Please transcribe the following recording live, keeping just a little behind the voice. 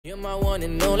You're my one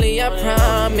and only, I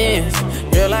promise.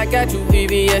 Girl, I got you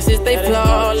VVS's, they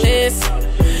flawless.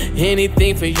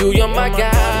 Anything for you, you're my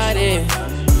goddess.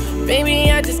 Baby,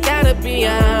 I just gotta be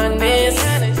honest.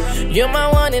 You're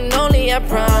my one and only, I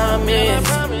promise.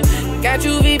 Got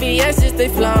you VVS's, they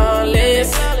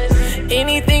flawless.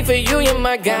 Anything for you, you're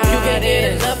my goddess. You can't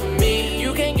get enough of me.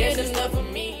 You can't get enough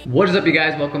of me. What is up, you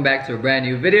guys? Welcome back to a brand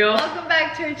new video. Welcome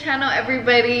back to our channel,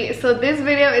 everybody. So this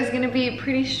video is going to be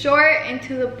pretty short and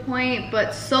to the point,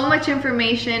 but so much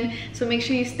information, so make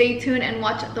sure you stay tuned and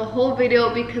watch the whole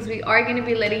video because we are going to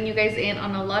be letting you guys in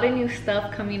on a lot of new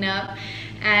stuff coming up,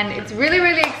 and it's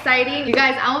really exciting. You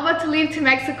guys, I'm about to leave to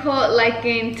Mexico like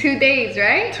in 2 days,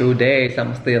 right? 2 days.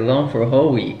 I'm gonna stay alone for a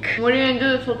whole week. What are you gonna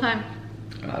do this whole time?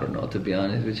 I don't know, to be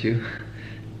honest with you.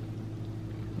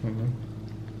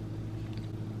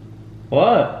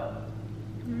 What?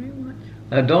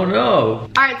 I don't know.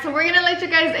 Alright, so we're gonna let you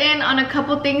guys in on a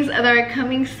couple things that are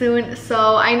coming soon.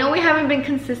 So I know we haven't been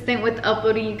consistent with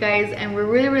uploading, you guys, and we're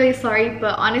really sorry,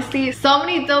 but honestly, so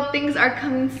many dope things are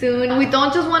coming soon. We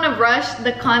don't just want to rush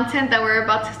the content that we're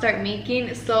about to start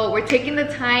making, so we're taking the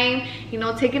time, you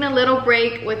know, taking a little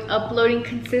break with uploading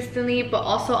consistently, but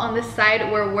also on the side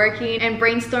we're working and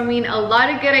brainstorming a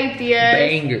lot of good ideas.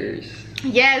 Bangers.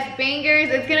 Yes,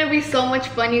 bangers. It's gonna be so much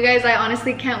fun, you guys. I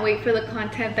honestly can't wait for the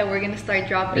content that we're gonna start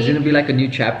dropping. It's gonna be like a new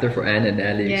chapter for Ann and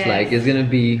Alex. Yes. Like, it's gonna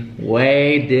be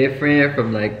way different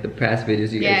from like the past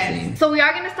videos you guys seen. So we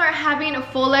are gonna start having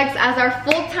Folex as our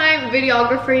full-time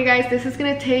videographer, you guys. This is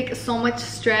gonna take so much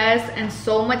stress and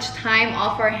so much time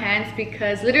off our hands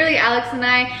because literally Alex and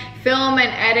I film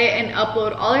and edit and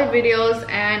upload all our videos,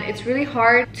 and it's really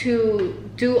hard to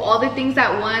do all the things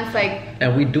at once.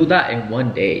 And we do that in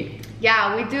 1 day.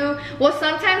 Yeah, we do. Well,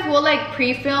 sometimes we'll like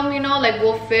pre-film, you know, like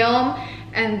we'll film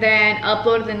and then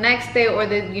upload the next day, or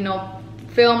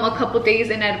film a couple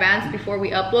days in advance before we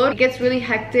upload. It gets really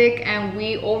hectic and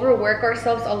we overwork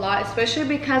ourselves a lot, especially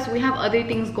because we have other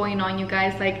things going on, you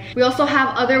guys. Like, we also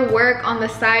have other work on the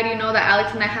side, you know, that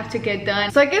Alex and I have to get done.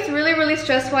 So it gets really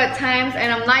stressful at times,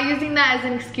 and I'm not using that as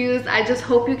an excuse. I just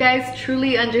hope you guys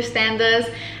truly understand us,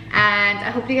 and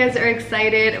I hope you guys are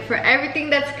excited for everything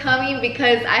that's coming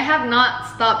because I have not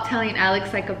stopped telling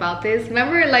Alex like about this.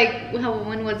 Remember, like,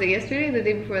 when was it? Yesterday? The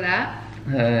day before that?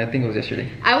 I think it was yesterday.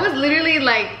 I was literally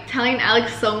like telling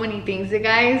Alex so many things, you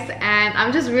guys, and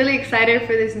I'm just really excited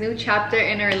for this new chapter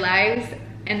in our lives.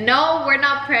 And no, we're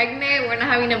not pregnant, we're not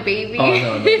having a baby. Oh,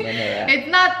 no, It's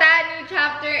not that new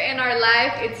chapter in our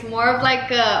life. It's more of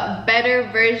like a better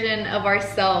version of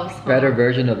ourselves. Better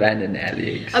version of Ann and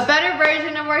Alex. A better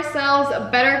version of ourselves,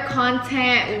 better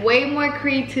content, way more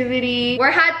creativity.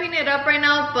 We're hyping it up right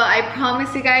now, but I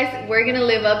promise you guys, we're gonna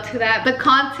live up to that. The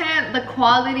content, the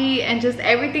quality, and just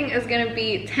everything is gonna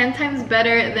be 10 times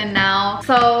better than now.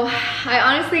 So I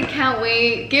honestly can't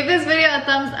wait. Give this video a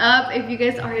thumbs up if you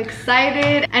guys are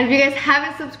excited. And if you guys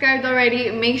haven't subscribed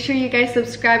already, make sure you guys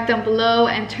subscribe down below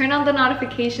and turn on the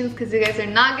notifications because you guys are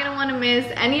not gonna want to miss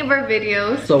any of our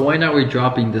videos. So when are we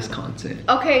dropping this content?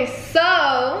 Okay,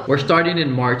 so we're starting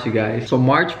in March, you guys. So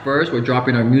March 1st, we're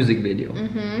dropping our music video.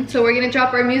 So we're gonna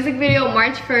drop our music video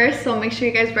March 1st. So make sure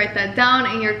you guys write that down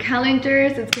in your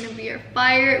calendars. It's gonna be our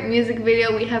fire music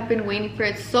video. We have been waiting for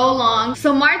it so long.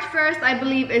 So March 1st, I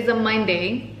believe, is a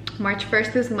Monday. March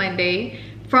 1st is Monday.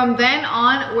 From then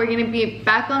on, we're gonna be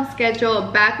back on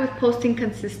schedule, back with posting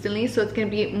consistently. So it's gonna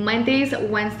be Mondays,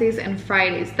 Wednesdays, and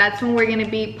Fridays. That's when we're gonna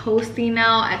be posting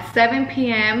now at 7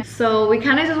 p.m. So we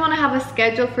kind of just wanna have a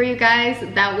schedule for you guys.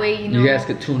 That way, you know, you guys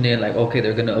could tune in like, okay,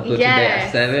 they're gonna upload today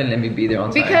at 7. Let me be there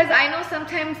on time. Because I know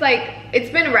sometimes like it's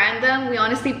been random. We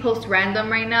honestly post random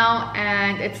right now,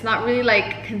 and it's not really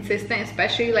like consistent,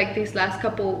 especially like these last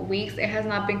couple weeks. It has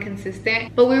not been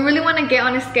consistent, but we really wanna get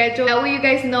on a schedule. That way you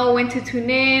guys know when to tune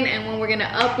in and when we're gonna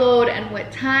upload and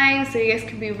what time, so you guys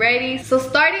can be ready. So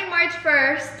starting March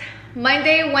 1st,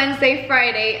 Monday, Wednesday,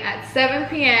 Friday at 7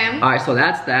 p.m. All right, so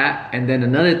that's that. And then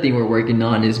another thing we're working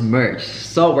on is merch.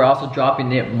 So we're also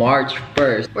dropping it March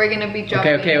 1st. We're gonna be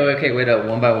dropping. Okay, wait up,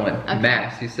 one by one. Okay.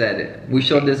 Masks, you said it. We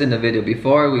showed this in the video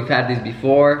before. We've had these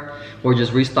before. We're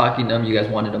just restocking them. You guys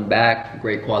wanted them back.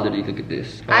 Great quality. Look at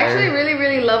this. I actually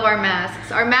really love our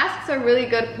masks. Our masks are really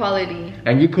good quality.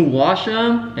 And you could wash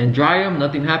them and dry them.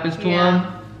 Nothing happens to them.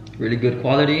 Really good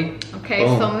quality. Okay,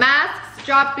 boom. So masks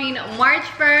dropping March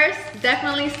 1st.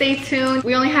 Definitely stay tuned.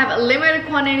 We only have limited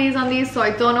quantities on these, so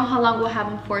I don't know how long we'll have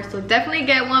them for. So definitely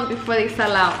get one before they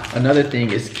sell out. Another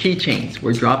thing is keychains.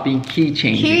 We're dropping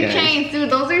keychains. Keychains, dude,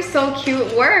 those are are so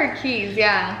cute. Where are our keys?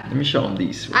 Yeah. Let me show them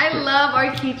these. I love our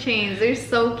keychains. They're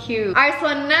so cute. Alright, so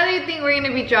another thing we're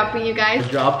gonna be dropping, you guys.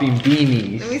 We're dropping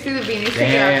beanies. Let me see the beanies.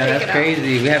 Damn, that's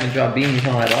crazy. We haven't dropped beanies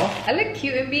on at all. I look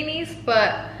cute in beanies,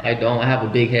 but I don't. I have a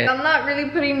big head. I'm not really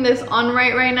putting this on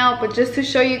right now, but just to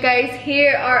show you guys,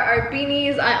 here are our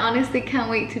beanies. I honestly can't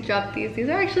wait to drop these. These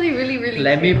are actually really cute.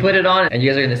 Let me put it on, and you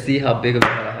guys are gonna see how big of a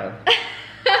head I have.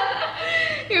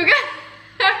 You guys.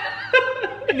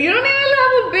 You don't even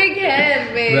have a big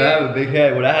head, babe. I have a big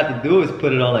head. What I had to do is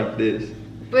put it on like this.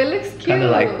 But it looks cute. Kind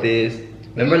of like this.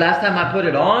 Remember last time I put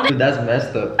it on? Dude, that's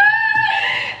messed up.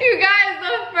 You guys,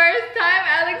 the first time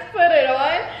Alex put it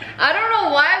on, I don't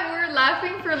know why we were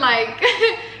laughing for like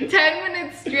 10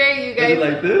 minutes straight, you guys. Was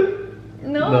it like this?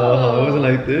 No. It wasn't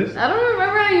like this. I don't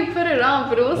remember how you put it on,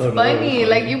 but it was funny.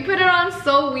 Like you put it on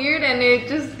so weird and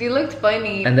it looked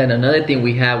funny. And then another thing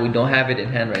we don't have it in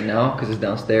hand right now because it's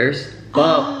downstairs.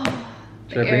 But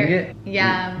should I bring it?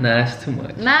 Yeah. Nah, it's too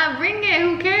much. Nah, bring it.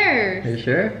 Who cares? Are you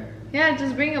sure? Yeah,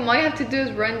 just bring them. All you have to do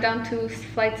is run down 2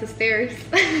 flights of stairs.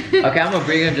 Okay, I'm gonna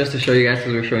bring them just to show you guys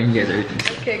because we're showing you guys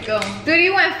everything. Okay, go. Dude,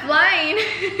 you went flying.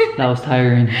 That was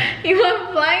tiring. You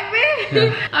went flying,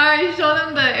 babe? Yeah. Alright, show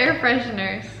them the air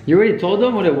fresheners. You already told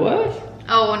them what it was?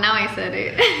 Oh, well, now I said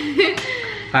it.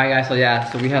 Alright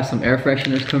guys, so we have some air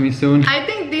fresheners coming soon. I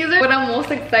think these are what I'm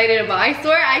most excited about. I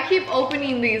swear I keep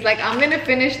opening these. Like I'm gonna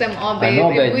finish them all, babe. I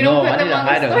know, if we don't put I need them to on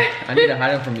hide the them. store. I need to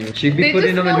hide them from you. She'd be They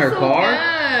putting just them in smell her so car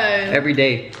good. every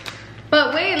day.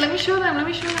 But wait, let me show them. Let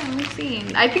me see.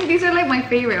 I think these are like my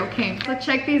favorite. Okay, so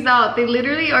check these out. They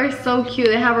literally are so cute.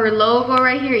 They have our logo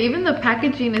right here. Even the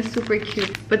packaging is super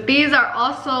cute. But these are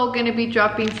also gonna be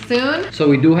dropping soon. So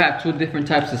we do have 2 different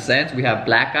types of scents. We have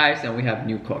black ice and we have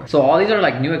new car. So all these are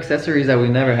like new accessories that we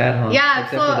never had, huh? Yeah,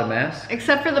 except for the mask.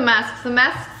 Except for the masks. The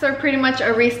masks are pretty much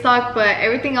a restock, but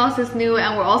everything else is new,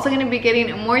 and we're also gonna be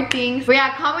getting more things. But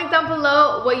yeah, comment down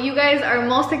below what you guys are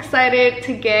most excited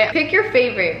to get. Pick your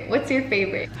favorite. What's your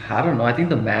favorite? I don't know. I think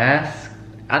the mask.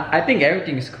 I think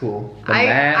everything is cool. The I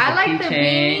mask, like the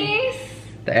keychain, beanies.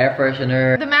 the air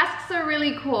freshener. The masks are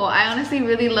really cool. I honestly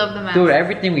really love the masks. Dude,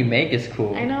 everything we make is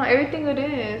cool. I know, everything it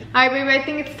is. Alright, baby, I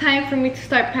think it's time for me to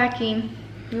start packing.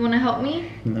 You wanna help me?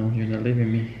 No, you're not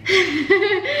leaving me.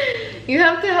 You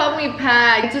have to help me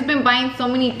pack. I've just been buying so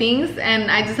many things and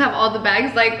I just have all the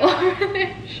bags like over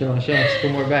there. Show us,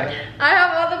 put more back. I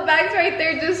have all the bags right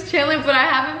there just chilling, but I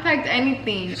haven't packed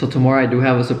anything. So tomorrow I do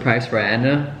have a surprise for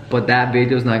Anna, but that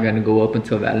video is not gonna go up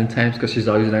until Valentine's because she's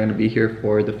always not gonna be here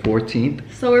for the 14th.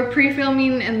 So we're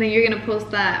pre-filming and then you're gonna post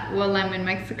that while I'm in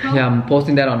Mexico? Yeah, I'm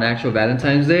posting that on actual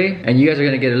Valentine's Day, and you guys are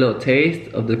gonna get a little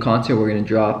taste of the content we're gonna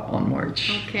drop on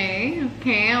March. Okay,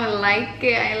 I like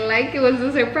it. I like it. Was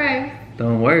a surprise?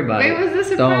 Don't worry about Wait, it. was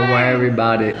this a Don't surprise? worry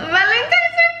about it.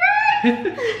 Valentine's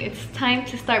surprise! It's time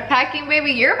to start packing,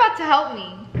 baby. You're about to help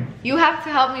me. You have to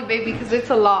help me, baby, because it's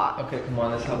a lot. Okay, come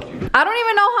on, let's help you. I don't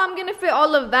even know how I'm gonna fit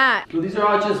all of that. Dude, these are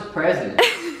all just presents.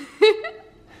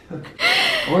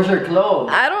 Where's your clothes?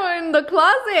 I don't in the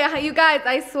closet. You guys,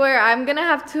 I swear I'm gonna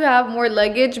have to have more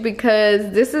luggage because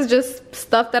this is just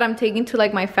stuff that I'm taking to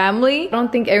like my family. I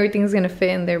don't think everything's gonna fit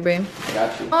in there, babe. I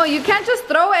got you. Oh, you can't just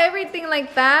throw everything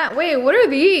like that. Wait, what are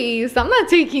these? I'm not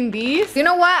taking these. You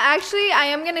know what? Actually, I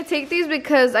am gonna take these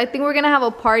because I think we're gonna have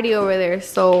a party over there.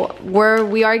 So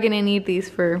we are gonna need these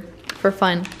for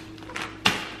fun.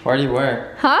 Party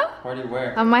where? Huh? Party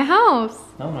where? At my house.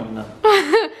 No, you're not.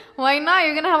 Why not?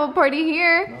 You're gonna have a party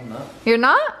here. No, I'm not. You're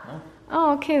not? No.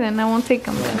 Oh, okay then. I won't take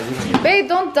them. Babe,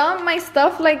 don't dump my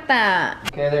stuff like that.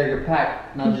 Okay, there, you're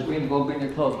packed. Now just go bring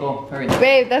your clothes. Go, hurry.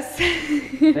 Babe, that's...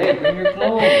 Babe, bring your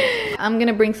clothes. I'm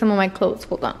gonna bring some of my clothes.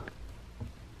 Hold on.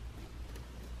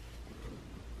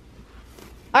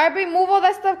 Alright, babe, move all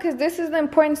that stuff because this is the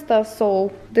important stuff.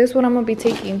 So, this is what I'm gonna be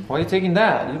taking. Why are you taking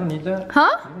that? You don't need that.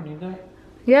 Huh? You don't need that.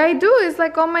 Yeah, I do. It's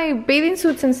like all my bathing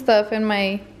suits and stuff and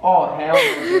my... Oh, hell no.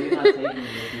 You're not taking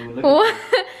this, dude. Look What?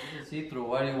 at this. This is see-through.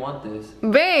 Why do you want this?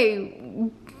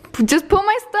 Babe, just put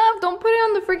my stuff. Don't put it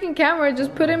on the freaking camera.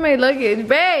 Just put it in my luggage.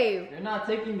 Babe. You're not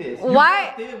taking this.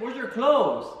 Why? Where's your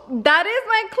clothes? That is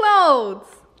my clothes.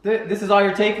 This is all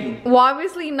you're taking. Well,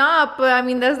 obviously not, but I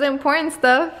mean, that's the important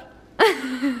stuff. Hell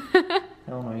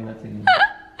no, you're not taking this.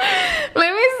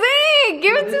 Let me see.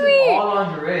 Give it to This me. is all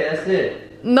lingerie. That's it.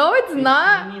 No, it's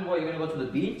not. You mean what? You're gonna go to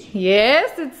the beach?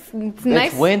 Yes, it's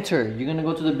nice. It's winter. You're gonna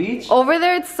go to the beach? Over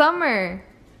there, it's summer.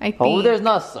 I think. Over there's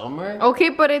not summer. Okay,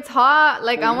 but it's hot.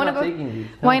 Like, Well, I want to you're go. not taking these.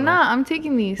 Why Hell no. not? I'm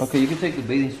taking these. Okay, you can take the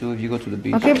bathing suit if you go to the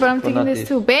beach. Okay, but I'm taking not this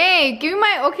too. Babe, give me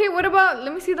my. Okay, what about?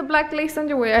 Let me see the black lace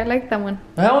underwear. I like that one.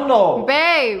 Hell no.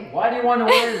 Babe. Why do you want to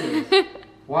wear this?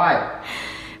 Why?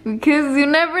 Because you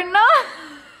never know.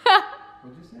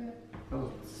 What'd you say? That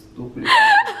was stupid.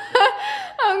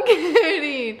 I'm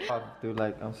kidding. Dude,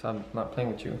 like, I'm not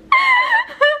playing with you.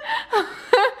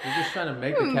 You're just trying to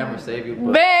make the camera save you,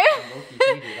 but Babe.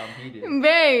 I'm heated.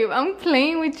 Babe, I'm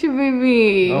playing with you,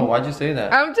 baby. Oh, why'd you say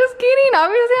that? I'm just kidding.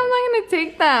 Obviously, I'm not gonna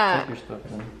take that. Take your stuff,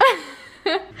 man.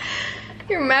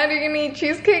 You're mad you're gonna eat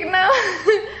cheesecake now?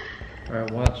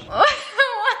 Alright, watch.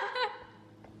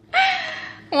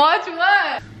 Watch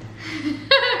what?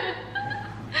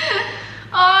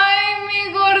 Ay,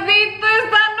 mi gordito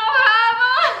está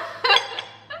enojado.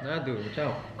 Nah, dude,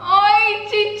 chao. Ay,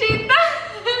 chichita.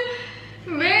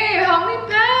 Babe, help me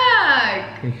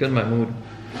back. You killed my mood.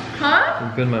 Huh?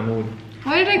 You killed my mood.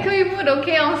 Why did I kill your mood?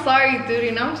 Okay, I'm sorry, dude.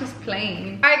 You know, I'm just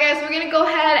playing. Alright, guys, we're gonna go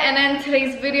ahead and end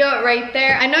today's video right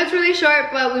there. I know it's really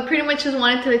short, but we pretty much just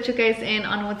wanted to let you guys in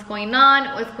on what's going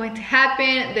on, what's going to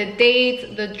happen, the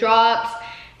dates, the drops,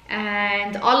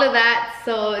 and all of that.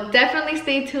 So definitely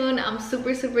stay tuned. I'm super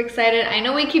excited. I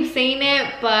know we keep saying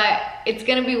it, but it's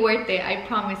gonna be worth it. I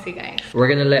promise you guys. We're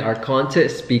gonna let our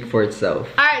content speak for itself.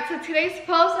 Alright, so today's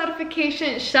post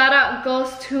notification shout out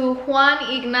goes to Juan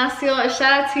Ignacio. A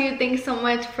shout out to you. Thanks so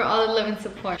much for all the love and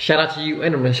support. Shout out to you,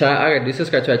 and I'm gonna shout out. Do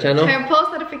subscribe to our channel. Turn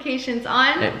post notifications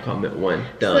on. And comment one.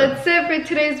 So Done. that's it for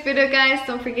today's video, guys.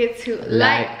 Don't forget to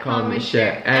like, comment,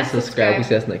 share, and subscribe. We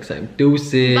see us next time.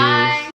 Deuces. Bye.